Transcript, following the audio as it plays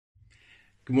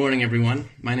Good morning, everyone.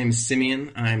 My name is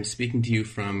Simeon. I'm speaking to you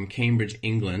from Cambridge,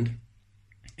 England,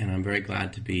 and I'm very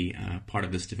glad to be part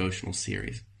of this devotional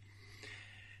series.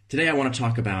 Today I want to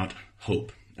talk about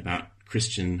hope, about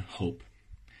Christian hope.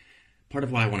 Part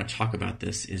of why I want to talk about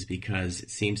this is because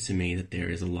it seems to me that there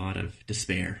is a lot of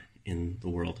despair in the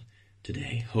world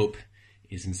today. Hope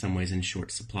is in some ways in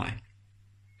short supply.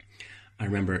 I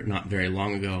remember not very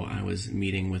long ago I was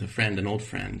meeting with a friend, an old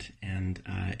friend, and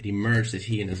it emerged that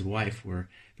he and his wife were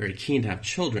very keen to have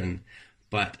children,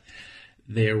 but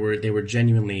they were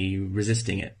genuinely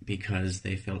resisting it because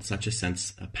they felt such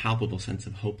a palpable sense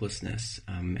of hopelessness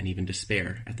and even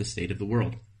despair at the state of the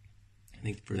world. I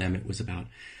think for them it was about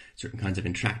certain kinds of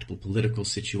intractable political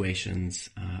situations,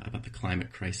 about the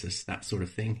climate crisis, that sort of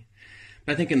thing.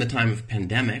 But I think in the time of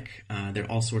pandemic, there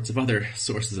are all sorts of other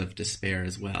sources of despair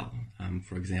as well.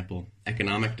 For example,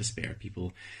 economic despair.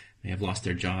 People may have lost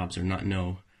their jobs or not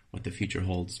know what the future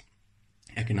holds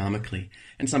economically.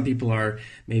 And some people are,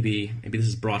 maybe this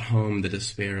has brought home the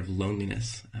despair of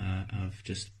loneliness, of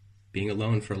just being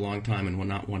alone for a long time and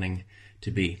not wanting to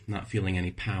be, not feeling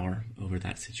any power over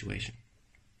that situation.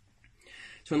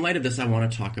 So in light of this, I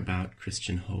want to talk about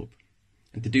Christian hope.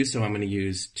 And to do so, I'm going to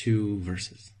use two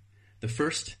verses. The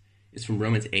first is from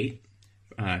Romans 8,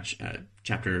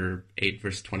 chapter 8,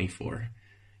 verse 24.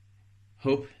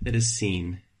 Hope that is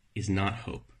seen is not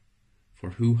hope, for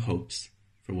who hopes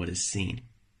for what is seen?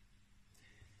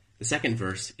 The second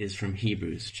verse is from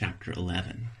Hebrews, chapter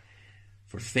 11.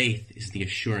 For faith is the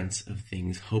assurance of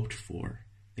things hoped for,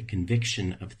 the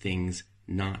conviction of things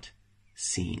not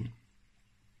seen.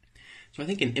 So I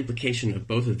think an implication of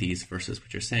both of these verses,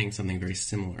 which are saying something very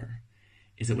similar,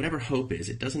 is that whatever hope is,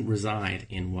 it doesn't reside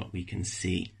in what we can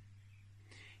see.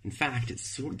 In fact,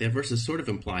 the verses sort of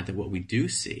imply that what we do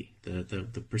see,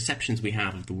 the perceptions we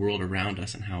have of the world around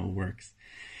us and how it works,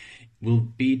 will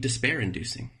be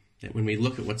despair-inducing. That when we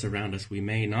look at what's around us, we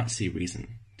may not see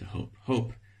reason to hope.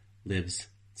 Hope lives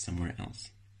somewhere else.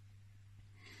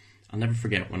 I'll never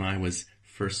forget when I was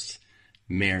first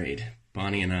married.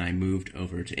 Bonnie and I moved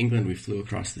over to England. We flew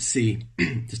across the sea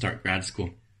to start grad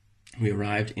school. We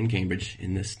arrived in Cambridge,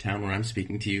 in this town where I'm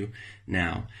speaking to you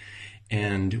now,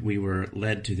 and we were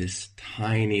led to this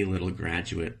tiny little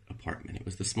graduate apartment. It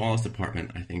was the smallest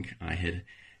apartment I think I had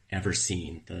ever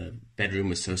seen. The bedroom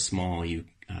was so small you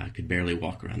could barely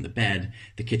walk around the bed.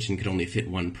 The kitchen could only fit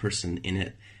one person in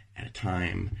it at a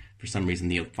time. For some reason,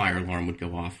 the fire alarm would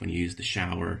go off when you used the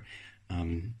shower.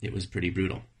 It was pretty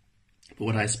brutal. But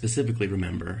what I specifically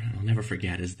remember, and I'll never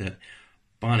forget, is that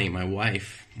Bonnie, my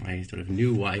wife, my sort of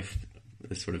new wife,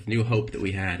 the sort of new hope that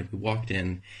we had, we walked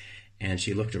in and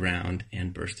she looked around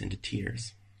and burst into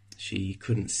tears. She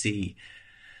couldn't see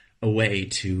a way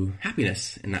to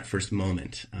happiness in that first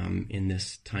moment in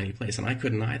this tiny place, and I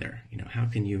couldn't either. You know, how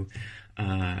can you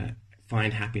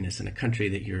find happiness in a country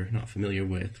that you're not familiar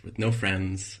with no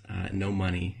friends, no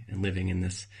money, and living in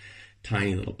this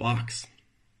tiny little box?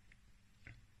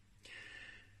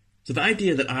 So the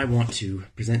idea that I want to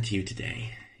present to you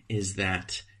today is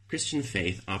that Christian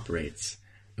faith operates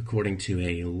according to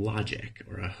a logic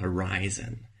or a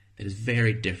horizon that is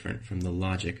very different from the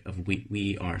logic of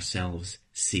we ourselves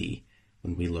see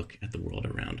when we look at the world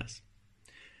around us.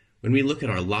 When we look at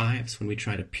our lives, when we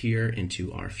try to peer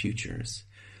into our futures,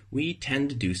 we tend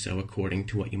to do so according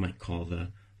to what you might call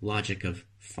the logic of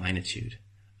finitude,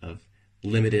 of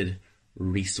limited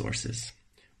resources.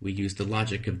 We use the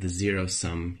logic of the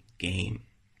zero-sum game.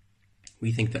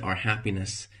 We think that our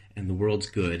happiness and the world's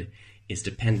good is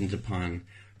dependent upon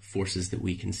forces that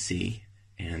we can see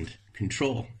and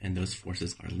control, and those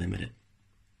forces are limited.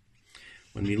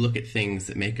 When we look at things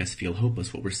that make us feel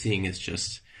hopeless, what we're seeing is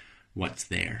just what's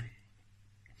there.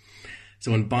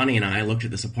 So when Bonnie and I looked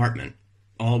at this apartment,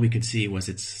 all we could see was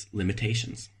its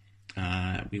limitations.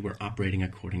 We were operating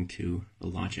according to the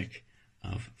logic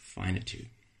of finitude.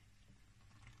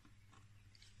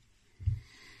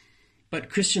 But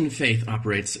Christian faith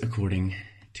operates according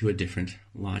to a different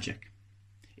logic.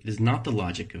 It is not the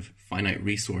logic of finite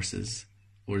resources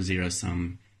or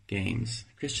zero-sum games.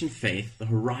 Christian faith, the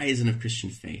horizon of Christian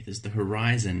faith, is the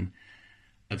horizon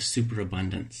of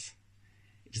superabundance.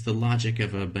 It is the logic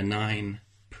of a benign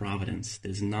providence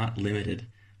that is not limited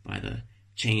by the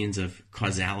chains of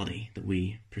causality that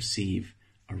we perceive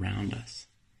around us.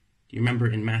 Do you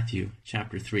remember in Matthew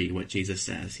chapter 3 what Jesus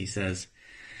says? He says,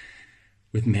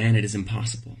 "With man it is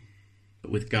impossible,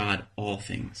 but with God all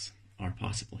things are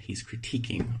possible." He's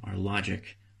critiquing our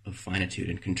logic of finitude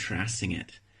and contrasting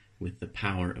it with the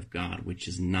power of God, which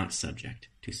is not subject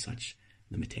to such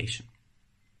limitation.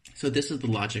 So this is the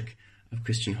logic of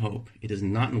Christian hope. It is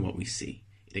not in what we see.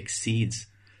 It exceeds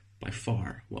by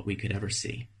far what we could ever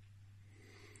see.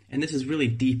 And this is really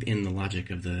deep in the logic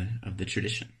of the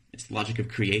tradition. It's the logic of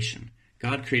creation.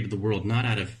 God created the world not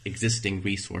out of existing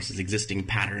resources, existing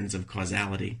patterns of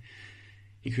causality.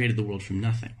 He created the world from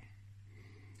nothing.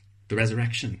 The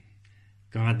resurrection,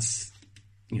 God's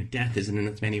death is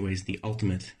in many ways the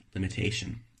ultimate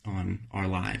limitation on our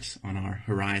lives, on our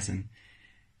horizon.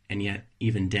 And yet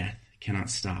even death cannot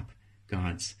stop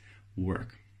God's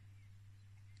work.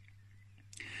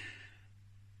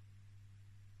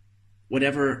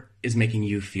 Whatever is making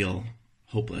you feel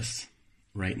hopeless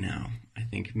right now, I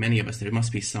think many of us, there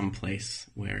must be some place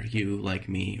where you, like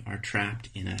me, are trapped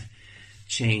in a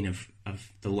chain of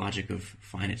the logic of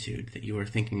finitude, that you are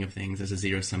thinking of things as a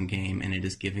zero-sum game and it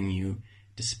is giving you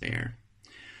despair.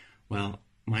 Well,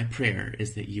 my prayer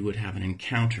is that you would have an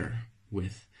encounter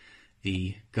with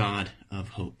the God of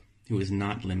hope, who is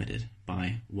not limited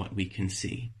by what we can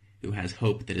see, who has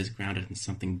hope that is grounded in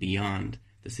something beyond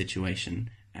the situation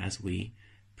as we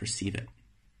perceive it.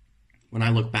 When I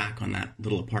look back on that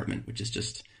little apartment, which is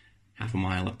just half a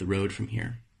mile up the road from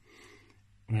here,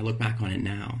 when I look back on it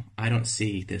now, I don't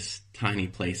see this tiny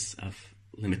place of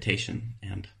limitation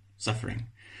and suffering.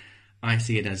 I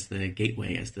see it as the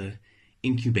gateway, as the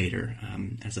incubator,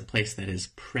 as a place that is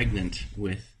pregnant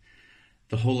with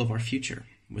the whole of our future,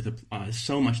 with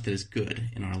so much that is good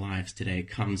in our lives today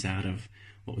comes out of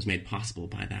what was made possible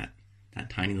by that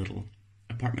tiny little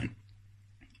apartment.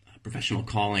 A professional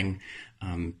calling,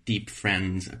 deep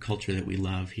friends, a culture that we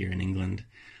love here in England,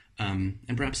 and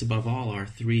perhaps above all, our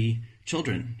 3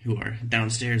 children who are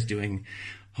downstairs doing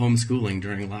homeschooling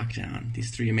during lockdown.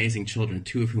 These 3 amazing children,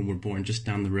 2 of whom were born just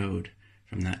down the road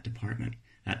from that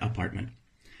apartment.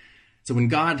 So when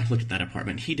God looked at that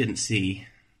apartment, he didn't see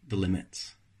the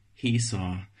limits. He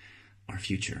saw our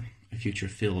future, a future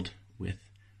filled with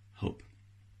hope.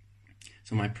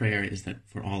 So my prayer is that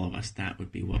for all of us, that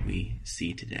would be what we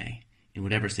see today, in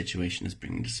whatever situation is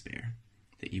bringing despair,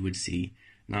 that you would see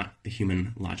not the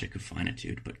human logic of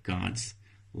finitude, but God's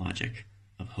logic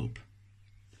of hope.